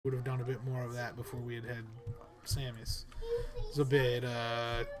would have done a bit more of that before we had Samus. It's a bit,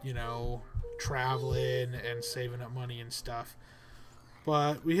 you know, traveling and saving up money and stuff.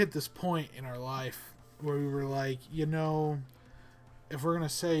 But we hit this point in our life where we were like, you know, if we're gonna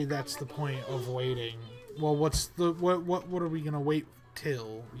say that's the point of waiting, well, what are we gonna wait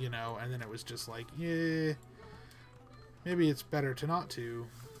till, you know? And then it was just like, yeah, maybe it's better to not to.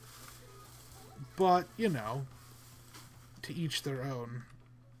 But you know, to each their own.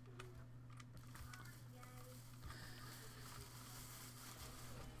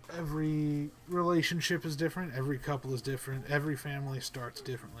 Every relationship is different. Every couple is different. Every family starts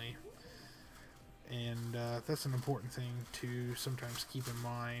differently. And that's an important thing to sometimes keep in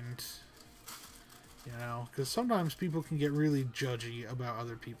mind. You know, because sometimes people can get really judgy about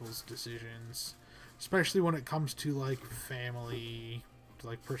other people's decisions. Especially when it comes to, like, family,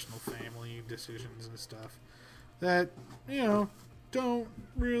 like, personal family decisions and stuff. That, you know, don't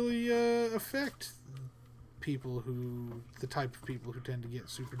really affect people who, the type of people who tend to get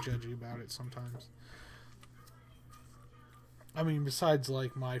super judgy about it sometimes. I mean, besides,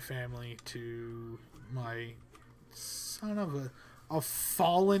 like, my family to my son of a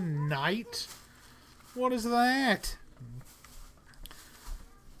fallen knight? What is that?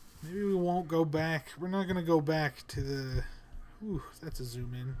 Maybe we won't go back. We're not going to go back to the... Ooh, that's a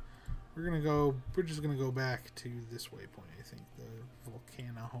zoom in. We're just going to go back to this waypoint, I think. The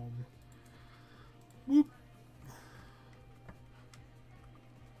Volcana home. Whoop.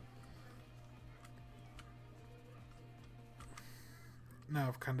 Now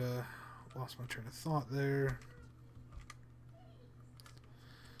I've kind of lost my train of thought there.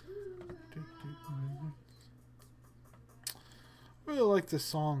 I really like this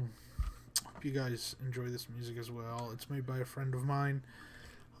song. Hope you guys enjoy this music as well. It's made by a friend of mine.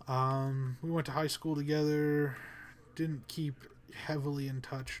 We went to high school together. Didn't keep heavily in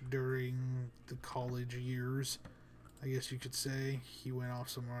touch during the college years, I guess you could say. He went off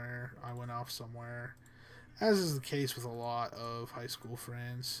somewhere. I went off somewhere. As is the case with a lot of high school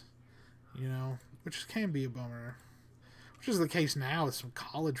friends, you know, which can be a bummer. Which is the case now with some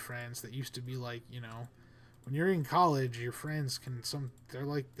college friends that used to be like, you know, when you're in college, your friends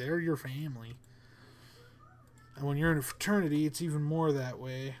they're your family. And when you're in a fraternity, it's even more that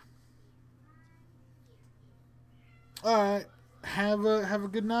way. Alright, have a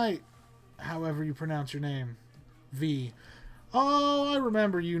good night, however you pronounce your name. V. Oh, I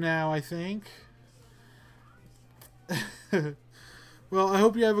remember you now, I think. Well, I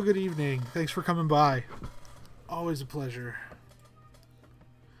hope you have a good evening. Thanks for coming by. Always a pleasure.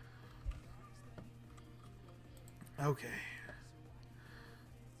 Okay.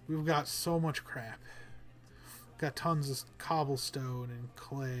 We've got so much crap. Got tons of cobblestone and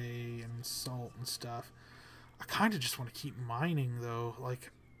clay and salt and stuff. I kind of just want to keep mining, though.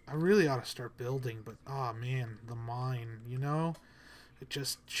 Like, I really ought to start building, but, oh, man, the mine, you know?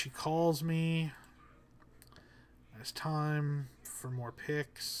 She calls me. It's time for more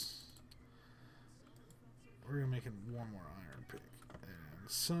picks. We're going to make it one more iron pick. And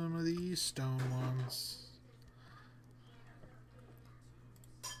some of these stone ones.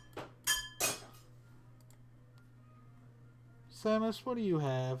 Samus, what do you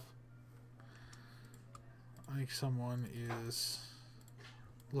have? I think someone is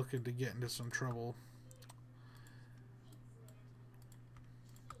looking to get into some trouble.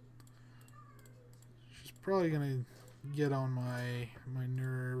 She's probably going to get on my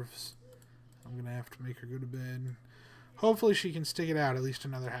nerves. I'm going to have to make her go to bed. Hopefully she can stick it out at least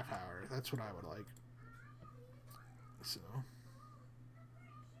another half hour. That's what I would like. So...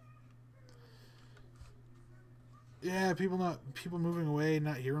 yeah, people moving away,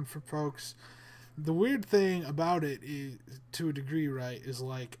 not hearing from folks. The weird thing about it is, to a degree, right, is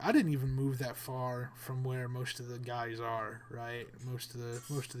like I didn't even move that far from where most of the guys are, right? Most of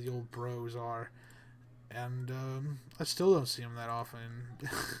the old bros are, and I still don't see them that often.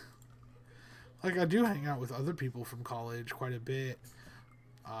 Like I do hang out with other people from college quite a bit.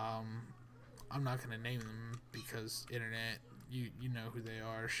 I'm not gonna name them because internet, you know who they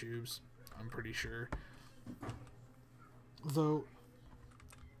are, Shoobs. I'm pretty sure. Though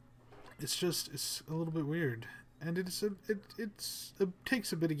it's a little bit weird, and it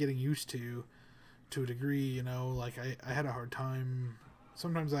takes a bit of getting used to a degree, you know. Like I had a hard time.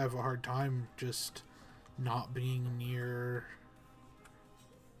 Sometimes I have a hard time just not being near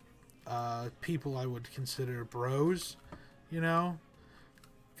people I would consider bros, you know,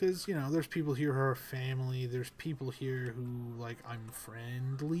 because you know there's people here who are family. There's people here who like I'm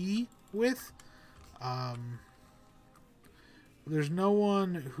friendly with. There's no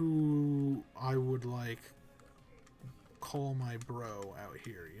one who I would like call my bro out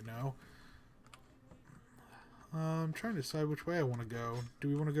here, you know? I'm trying to decide which way I want to go. Do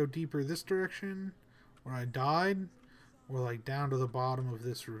we want to go deeper this direction, where I died, or like down to the bottom of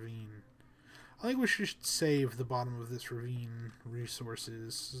this ravine? I think we should save the bottom of this ravine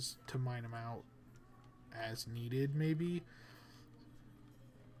resources to mine them out as needed, maybe.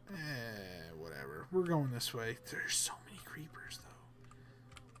 Whatever. We're going this way. There's so many creepers, though.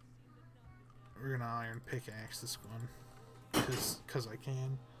 We're gonna iron pickaxe this one, because I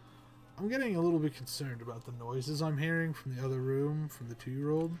can. I'm getting a little bit concerned about the noises I'm hearing from the other room, from the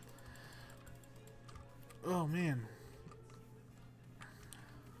 2-year-old. Oh, man.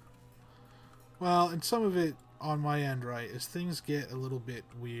 Well, and some of it on my end, right, is things get a little bit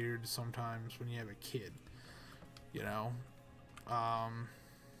weird sometimes when you have a kid, you know?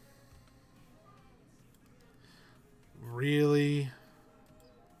 Really?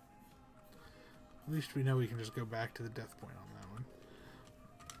 At least we know we can just go back to the death point on that one.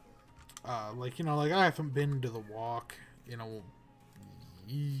 Like, you know, like I haven't been to the walk in a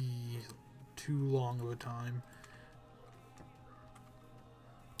too long of a time.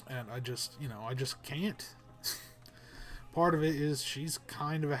 And I just, you know, I just can't. Part of it is she's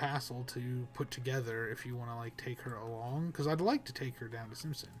kind of a hassle to put together if you want to, like, take her along. Because I'd like to take her down to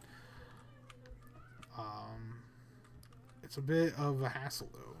Simpson. It's a bit of a hassle,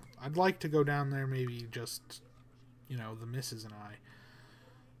 though. I'd like to go down there maybe just, you know, the missus and I.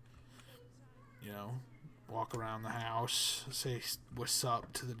 You know, walk around the house, say what's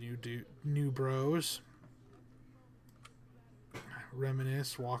up to the new bros.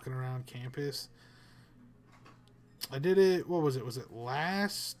 Reminisce, walking around campus. I did it, what was it? Was it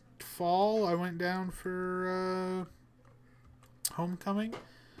last fall? I went down for homecoming.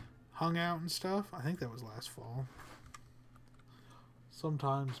 Hung out and stuff. I think that was last fall.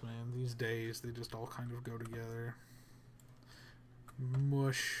 Sometimes, man, these days, they just all kind of go together.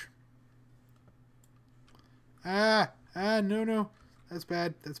 Mush. No. That's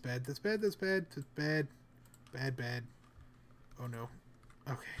bad. That's bad. That's bad. That's bad. That's bad. Bad. Oh, no.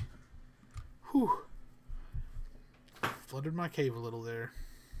 Okay. Whew. Flooded my cave a little there.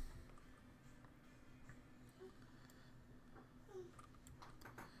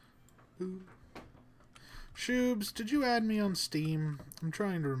 Ooh. Shoobs, did you add me on Steam? I'm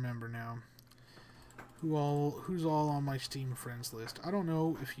trying to remember now. Who's all on my Steam friends list? I don't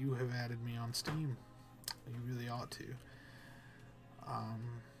know if you have added me on Steam. You really ought to.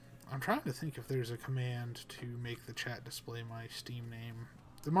 I'm trying to think if there's a command to make the chat display my Steam name.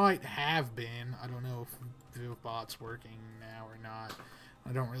 There might have been. I don't know if VivBot's working now or not.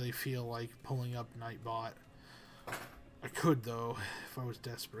 I don't really feel like pulling up Nightbot. I could, though, if I was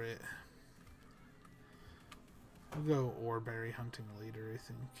desperate. We'll go oreberry hunting later, I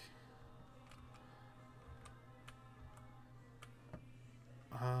think.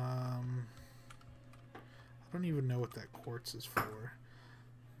 I don't even know what that quartz is for.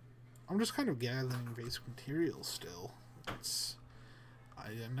 I'm just kind of gathering basic materials still.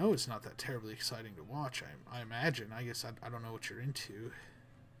 I know it's not that terribly exciting to watch, I imagine. I guess I don't know what you're into.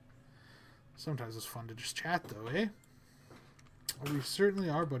 Sometimes it's fun to just chat, though, eh? Well, we certainly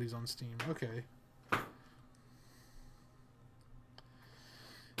are buddies on Steam. Okay.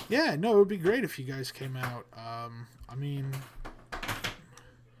 Yeah, no, it would be great if you guys came out. I mean,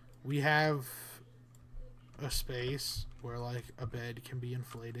 we have a space where, like, a bed can be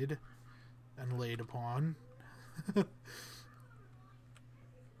inflated and laid upon.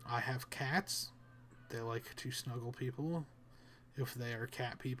 I have cats. They like to snuggle people if they are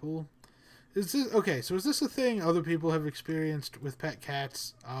cat people. Is this okay? So is this a thing other people have experienced with pet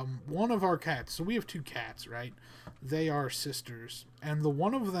cats? One of our cats. So we have 2 cats, right? They are sisters, and the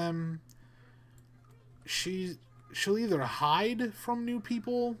one of them, she'll either hide from new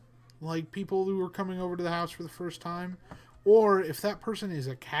people, like people who are coming over to the house for the first time, or if that person is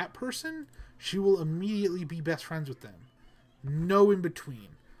a cat person, she will immediately be best friends with them. No in between.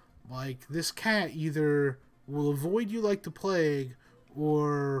 Like, this cat either will avoid you like the plague,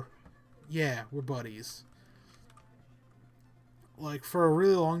 or yeah, we're buddies. Like, for a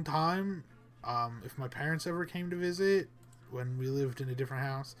really long time, if my parents ever came to visit, when we lived in a different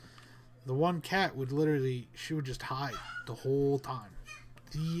house, the one cat would literally, she would just hide the whole time.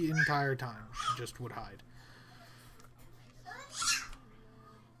 The entire time. She just would hide.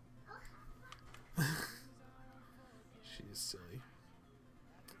 She is silly.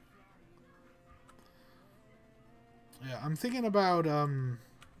 Yeah, I'm thinking about,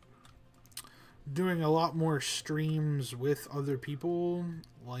 doing a lot more streams with other people,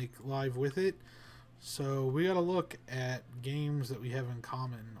 like live with it. So we gotta look at games that we have in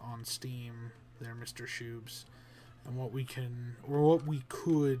common on Steam there, Mr. Shoobs. and what we can, or what we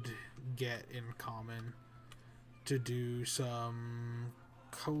could get in common to do some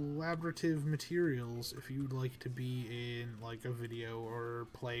collaborative materials if you'd like to be in like a video or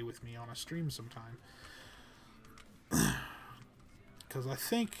play with me on a stream sometime. Because I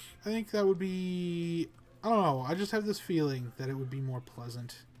think that would be, I don't know, I just have this feeling that it would be more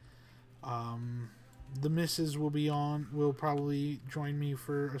pleasant. The missus will probably join me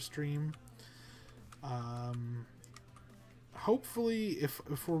for a stream. Hopefully,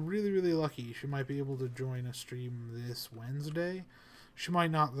 if we're really lucky, she might be able to join a stream this Wednesday. She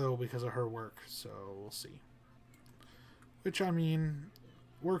might not, though, because of her work, so we'll see. Which, I mean,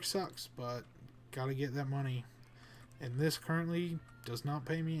 work sucks, but gotta get that money. And this currently does not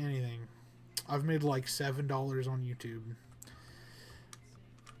pay me anything. I've made like $7 on YouTube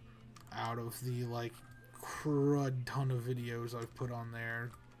out of the like crud ton of videos I've put on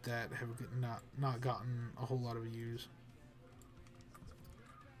there that have not gotten a whole lot of views.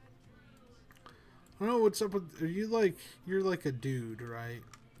 I don't know what's up with, you're like a dude, right?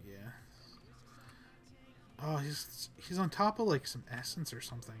 Yeah. Oh, he's on top of like some essence or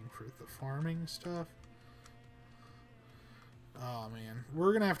something for the farming stuff. Oh man,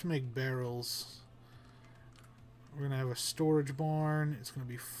 we're gonna have to make barrels. We're gonna have a storage barn. It's gonna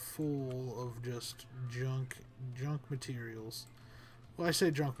be full of just junk materials. Well, I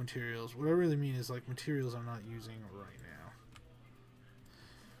say junk materials. What I really mean is like materials I'm not using right now.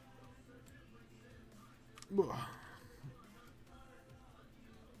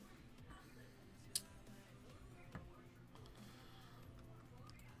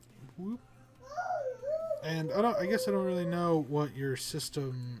 Whoop. And I guess I don't really know what your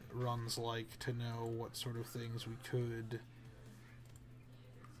system runs like to know what sort of things we could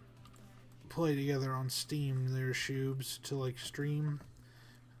play together on Steam there, Shoobs, to like stream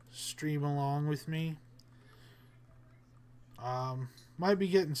along with me. Might be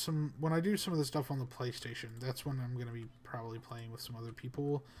getting some, when I do some of the stuff on the PlayStation, that's when I'm going to be probably playing with some other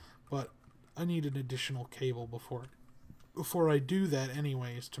people, but I need an additional cable before I do that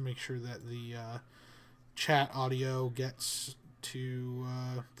anyways, to make sure that the chat audio gets to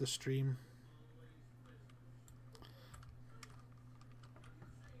the stream.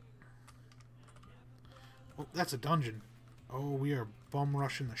 Oh, that's a dungeon. Oh, we are bum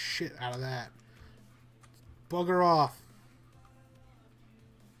rushing the shit out of that. Bugger off.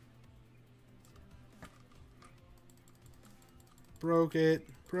 Broke it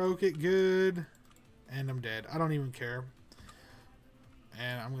good. And I'm dead. I don't even care.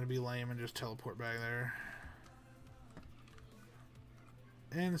 And I'm going to be lame and just teleport back there.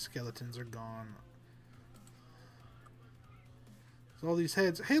 And the skeletons are gone. So all these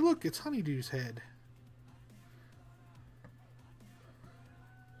heads. Hey, look, it's Honeydew's head.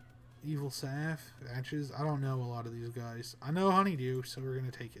 Evil Saf, Atches. I don't know a lot of these guys. I know Honeydew, so we're going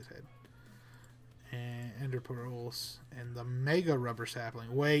to take his head. And Ender Pearls. And the Mega Rubber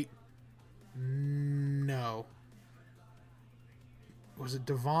Sapling. Wait. No. Was it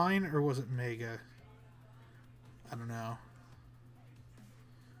Divine or was it Mega? I don't know.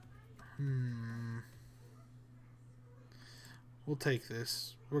 We'll take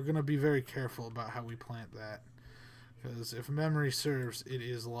this. We're going to be very careful about how we plant that. Because if memory serves, it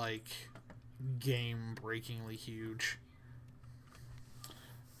is like game-breakingly huge.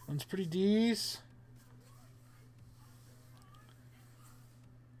 One's pretty decent.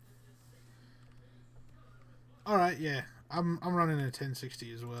 Alright, yeah. I'm running a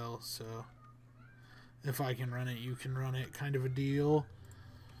 1060 as well, so if I can run it, you can run it, kind of a deal.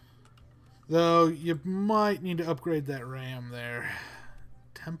 Though, you might need to upgrade that RAM there.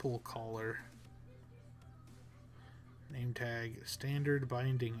 Temple Caller. Name tag, Standard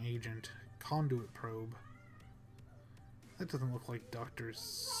Binding Agent, Conduit Probe. That doesn't look like Dr.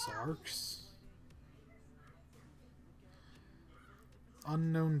 Sark's.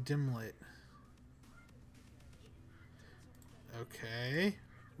 Unknown Dimlet. Okay.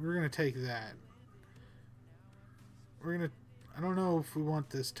 We're going to take that. We're going to... I don't know if we want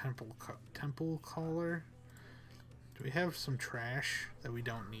this Temple Caller. Do we have some trash that we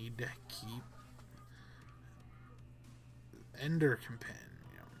don't need to keep? Ender Companion.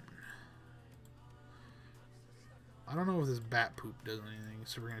 I don't know if this bat poop does anything,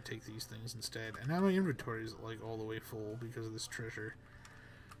 so we're going to take these things instead. And now my inventory is like all the way full because of this treasure.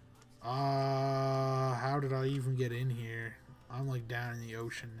 How did I even get in here? I'm like down in the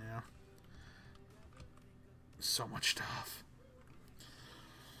ocean now. So much stuff.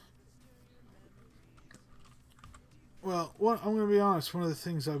 Well, I'm going to be honest, one of the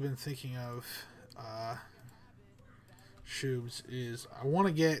things I've been thinking of, Shoobs, is I want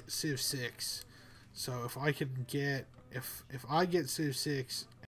to get Civ 6 So if I could get if I get Civ 6